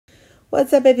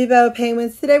What's up, AP Bio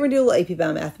Penguins? Today we're going to do a little AP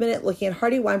Bio Math Minute looking at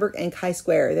Hardy-Weinberg and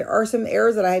chi-square. There are some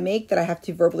errors that I make that I have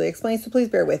to verbally explain, so please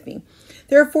bear with me.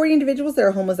 There are 40 individuals that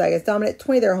are homozygous dominant,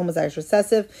 20 that are homozygous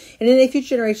recessive, and in a future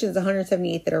generation, there's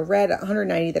 178 that are red,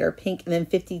 190 that are pink, and then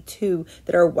 52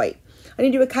 that are white. I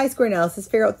need to do a chi-square analysis,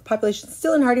 figure out the population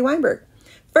still in Hardy-Weinberg.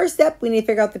 First step, we need to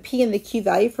figure out the P and the Q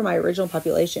value for my original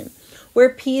population, where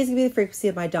P is going to be the frequency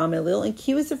of my dominant allele and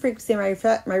Q is the frequency of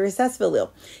my recessive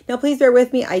allele. Now, please bear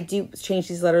with me. I do change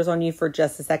these letters on you for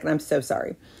just a second. I'm so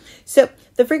sorry. So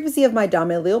the frequency of my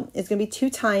dominant allele is going to be 2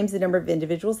 times the number of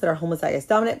individuals that are homozygous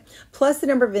dominant plus the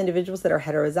number of individuals that are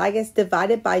heterozygous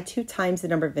divided by 2 times the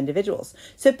number of individuals.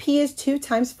 So P is 2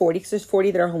 times 40 because there's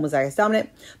 40 that are homozygous dominant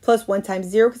plus 1 times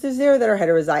 0 because there's 0 that are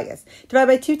heterozygous divided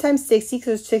by 2 times 60 because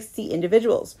there's 60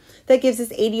 individuals. That gives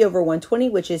us 80 over 120,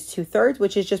 which is 2/3,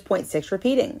 which is just 0.6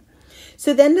 repeating.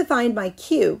 So then to find my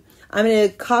Q, I'm going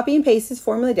to copy and paste this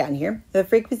formula down here. The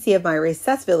frequency of my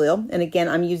recessive allele, and again,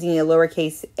 I'm using a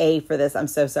lowercase a for this. I'm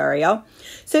so sorry, y'all.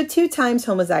 So 2 times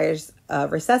homozygous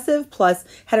recessive plus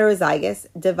heterozygous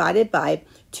divided by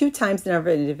 2 times the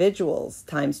number of individuals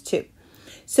times 2.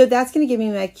 So that's going to give me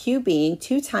my Q being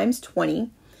 2 times 20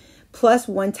 plus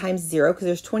 1 times 0, because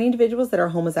there's 20 individuals that are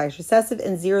homozygous recessive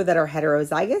and 0 that are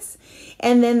heterozygous.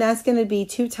 And then that's going to be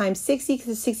 2 times 60, because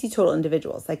there's 60 total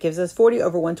individuals. That gives us 40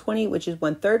 over 120, which is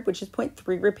 1/3, which is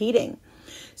 0.3 repeating.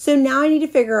 So now I need to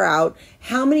figure out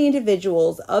how many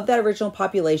individuals of that original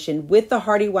population with the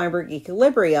Hardy-Weinberg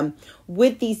equilibrium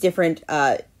with these different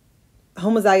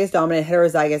homozygous dominant,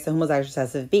 heterozygous, and homozygous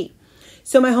recessive be.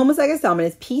 So my homozygous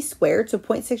dominant is P squared, so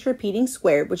 0.6 repeating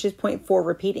squared, which is 0.4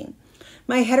 repeating.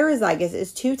 My heterozygous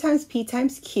is 2 times P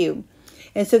times Q.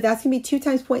 And so that's going to be 2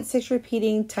 times 0.6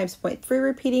 repeating times 0.3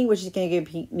 repeating, which is going to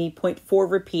give me 0.4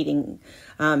 repeating.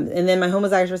 And then my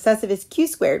homozygous recessive is Q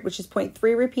squared, which is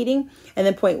 0.3 repeating, and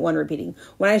then 0.1 repeating.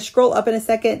 When I scroll up in a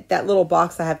second, that little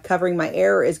box I have covering my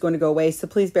error is going to go away. So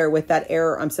please bear with that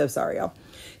error. I'm so sorry, y'all.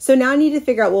 So now I need to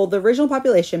figure out, well, the original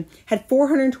population had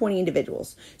 420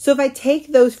 individuals. So if I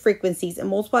take those frequencies and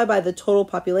multiply by the total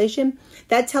population,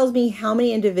 that tells me how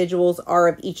many individuals are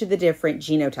of each of the different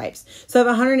genotypes. So I have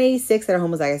 186 that are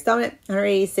homozygous dominant,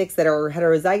 186 that are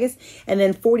heterozygous, and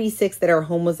then 46 that are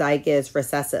homozygous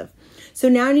recessive. So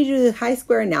now I need to do the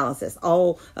chi-square analysis.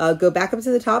 I'll go back up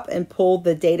to the top and pull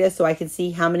the data so I can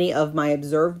see how many of my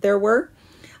observed there were.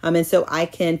 And so I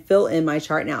can fill in my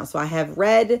chart now. So I have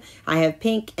red, I have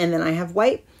pink, and then I have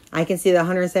white. I can see that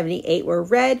 178 were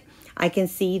red. I can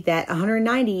see that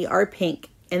 190 are pink.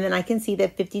 And then I can see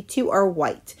that 52 are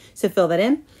white. So fill that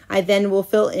in. I then will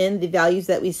fill in the values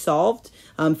that we solved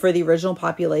for the original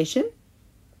population.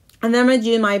 And then I'm going to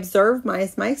do my observed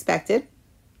minus my expected.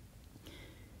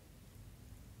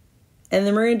 And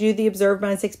then we're going to do the observed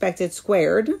minus expected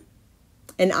squared.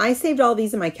 And I saved all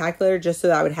these in my calculator just so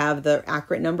that I would have the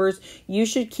accurate numbers. You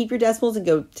should keep your decimals and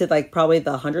go to like probably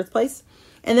the 100th place.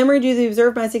 And then we're going to do the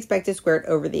observed minus expected squared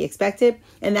over the expected.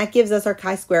 And that gives us our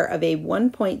chi-square of a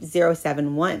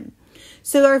 1.071.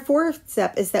 So our fourth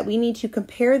step is that we need to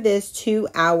compare this to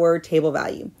our table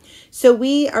value. So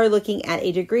we are looking at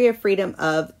a degree of freedom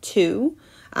of 2.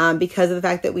 Because of the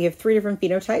fact that we have 3 different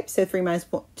phenotypes. So 3 minus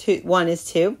 1 is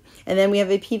 2. And then we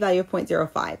have a p-value of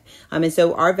 0.05. And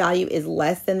so our value is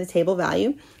less than the table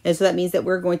value. And so that means that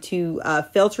we're going to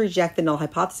fail to reject the null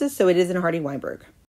hypothesis. So it is in Hardy-Weinberg.